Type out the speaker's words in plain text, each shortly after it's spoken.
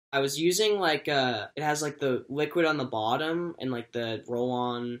I was using like it has like the liquid on the bottom and like the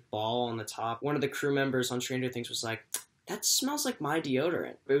roll-on ball on the top. One of the crew members on Stranger Things was like, that smells like my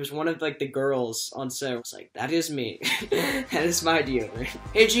deodorant. It was one of like the girls on set. I was like, that is me. That is my deodorant.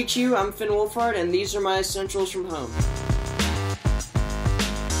 Hey GQ, I'm Finn Wolfhard and these are my essentials from home.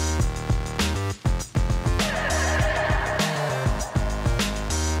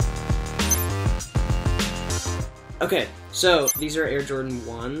 Okay, so these are Air Jordan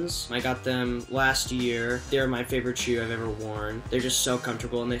 1s. I got them last year. They're my favorite shoe I've ever worn. They're just so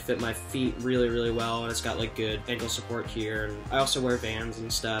comfortable and they fit my feet really, really well, and it's got like good ankle support here. And I also wear Vans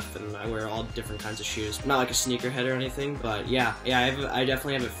and stuff, and I wear all different kinds of shoes. Not like a sneakerhead or anything, but yeah, I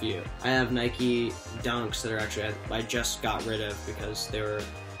definitely have a few. I have Nike Dunks that are actually I just got rid of because they were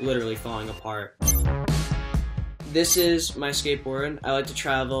literally falling apart. This is my skateboard. I like to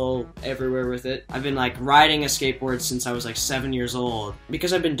travel everywhere with it. I've been like riding a skateboard since I was like 7 years old.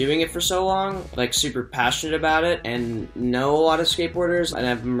 Because I've been doing it for so long, like super passionate about it and know a lot of skateboarders, and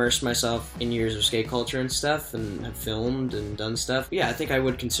I've immersed myself in years of skate culture and stuff and have filmed and done stuff. Yeah, I think I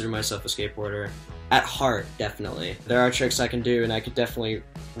would consider myself a skateboarder. At heart, definitely. There are tricks I can do and I could definitely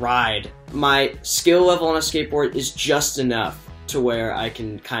ride. My skill level on a skateboard is just enough to where I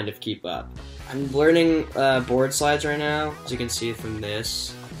can kind of keep up. I'm learning board slides right now, as you can see from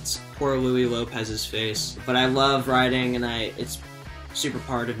this. It's poor Louis Lopez's face. But I love riding, and it's super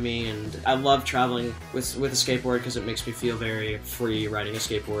part of me, and I love traveling with a skateboard because it makes me feel very free riding a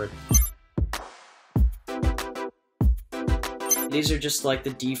skateboard. These are just like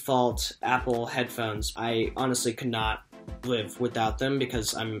the default Apple headphones. I honestly could not live without them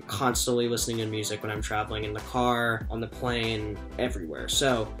because I'm constantly listening to music when I'm traveling in the car, on the plane, everywhere.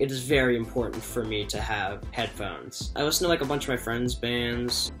 So it is very important for me to have headphones. I listen to like a bunch of my friends'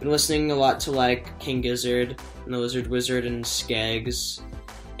 bands. Been listening a lot to like King Gizzard and the Lizard Wizard and Skeggs.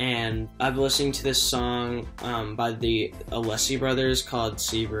 And I've been listening to this song by the Alessi brothers called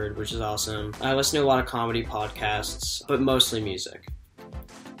Seabird, which is awesome. I listen to a lot of comedy podcasts, but mostly music.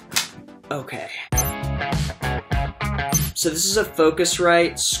 Okay. So this is a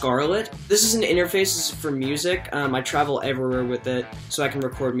Focusrite Scarlett. This is an interface. This is for music. I travel everywhere with it, so I can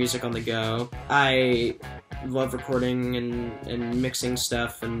record music on the go. I love recording and mixing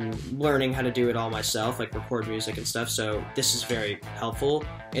stuff and learning how to do it all myself, like record music and stuff, so this is very helpful.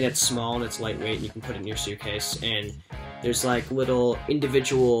 And it's small and it's lightweight and you can put it in your suitcase, and there's like little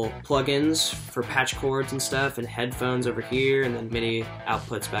individual plugins for patch cords and stuff, and headphones over here, and then MIDI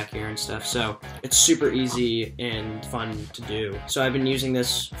outputs back here and stuff. So it's super easy and fun to do. So I've been using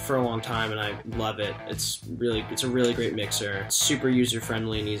this for a long time and I love it. It's a really great mixer. It's super user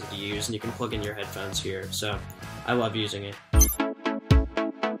friendly and easy to use, and you can plug in your headphones here. So I love using it.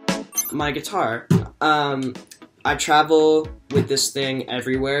 My guitar. I travel with this thing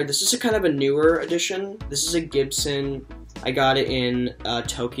everywhere. This is a kind of a newer edition. This is a Gibson. I got it in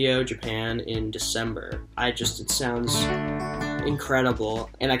Tokyo, Japan in December. It sounds incredible,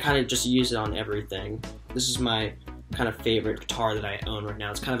 and I kind of just use it on everything. This is my kind of favorite guitar that I own right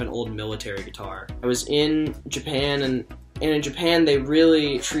now. It's kind of an old military guitar. I was in Japan, and in Japan they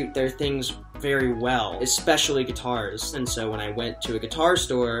really treat their things very well, especially guitars. And so when I went to a guitar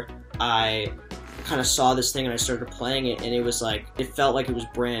store, I kind of saw this thing and I started playing it, and it felt like it was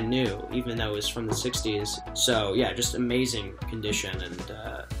brand new, even though it was from the 60s. So yeah, just amazing condition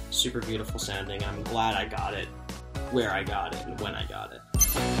and super beautiful sounding. I'm glad I got it where I got it and when I got it.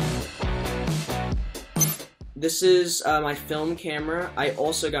 This is my film camera. I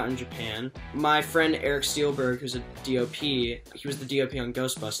also got in Japan. My friend Eric Steelberg, who's a DOP, he was the DOP on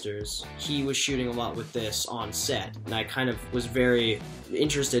Ghostbusters. He was shooting a lot with this on set, and I kind of was very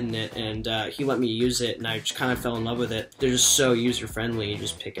interested in it, and he let me use it, and I just kind of fell in love with it. They're just so user-friendly. You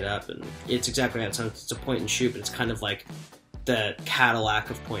just pick it up, and it's exactly how it sounds. It's a point and shoot, but it's kind of like the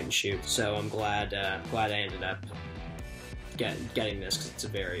Cadillac of point and shoot. So I'm glad I ended up getting this because it's a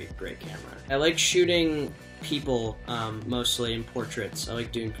very great camera. I like shooting people, mostly in portraits. I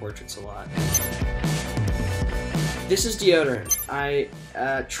like doing portraits a lot. This is deodorant. I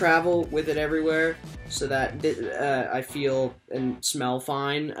travel with it everywhere so that I feel and smell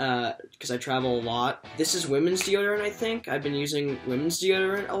fine because I travel a lot. This is women's deodorant, I think. I've been using women's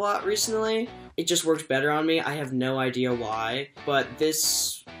deodorant a lot recently. It just works better on me. I have no idea why, but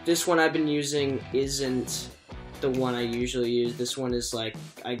this one I've been using isn't the one I usually use. This one is like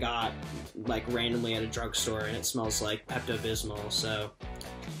I got like randomly at a drugstore, and it smells like Pepto-Bismol, so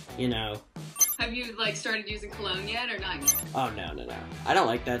you know. Have you like started using cologne yet or not yet? Oh no. I don't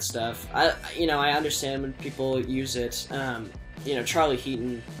like that stuff. I understand when people use it. Charlie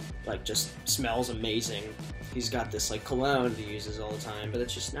Heaton like just smells amazing. He's got this like cologne he uses all the time, but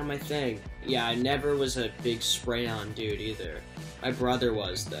it's just not my thing. Yeah, I never was a big spray-on dude either. My brother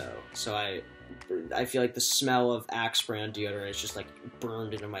was though, so I feel like the smell of Axe spray on deodorant is just like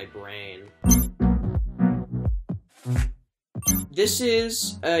burned into my brain. This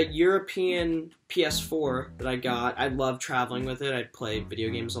is a European PS4 that I got. I love traveling with it. I play video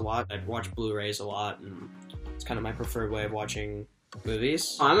games a lot. I watch Blu-rays a lot, and it's kind of my preferred way of watching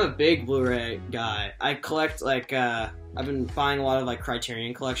movies. I'm a big Blu-ray guy. I collect like I've been buying a lot of like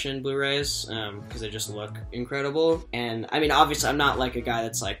Criterion Collection Blu-rays because they just look incredible. And I mean, obviously, I'm not like a guy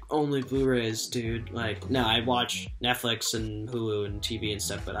that's like only Blu-rays, dude. Like, no, I watch Netflix and Hulu and TV and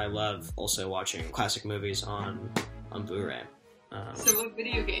stuff, but I love also watching classic movies on Blu-ray. So what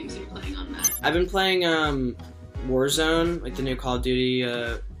video games are you playing on that? I've been playing Warzone, like the new Call of Duty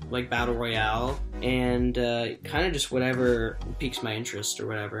like Battle Royale, and kind of just whatever piques my interest or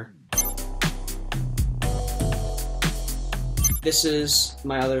whatever. This is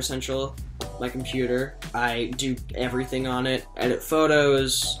my other essential, my computer. I do everything on it. Edit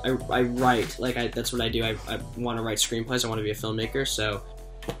photos, I write, like that's what I do. I want to write screenplays, I want to be a filmmaker, so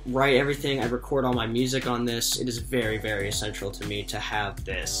write everything. I record all my music on this. It is very, very essential to me to have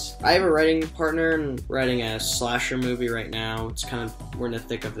this. I have a writing partner and writing a slasher movie right now. It's kind of, we're in the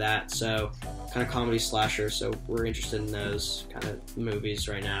thick of that, so kind of comedy slasher, so we're interested in those kind of movies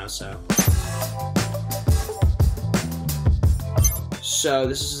right now, so. So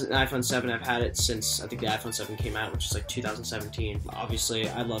this is an iPhone 7. I've had it since I think the iPhone 7 came out, which is like 2017. Obviously,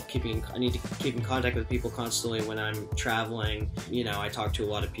 I need to keep in contact with people constantly when I'm traveling. You know, I talk to a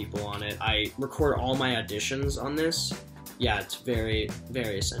lot of people on it. I record all my auditions on this. Yeah, it's very,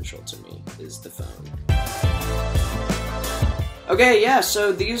 very essential to me, is the phone. Okay, yeah,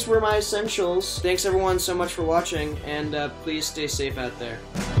 so these were my essentials. Thanks everyone so much for watching, and please stay safe out there.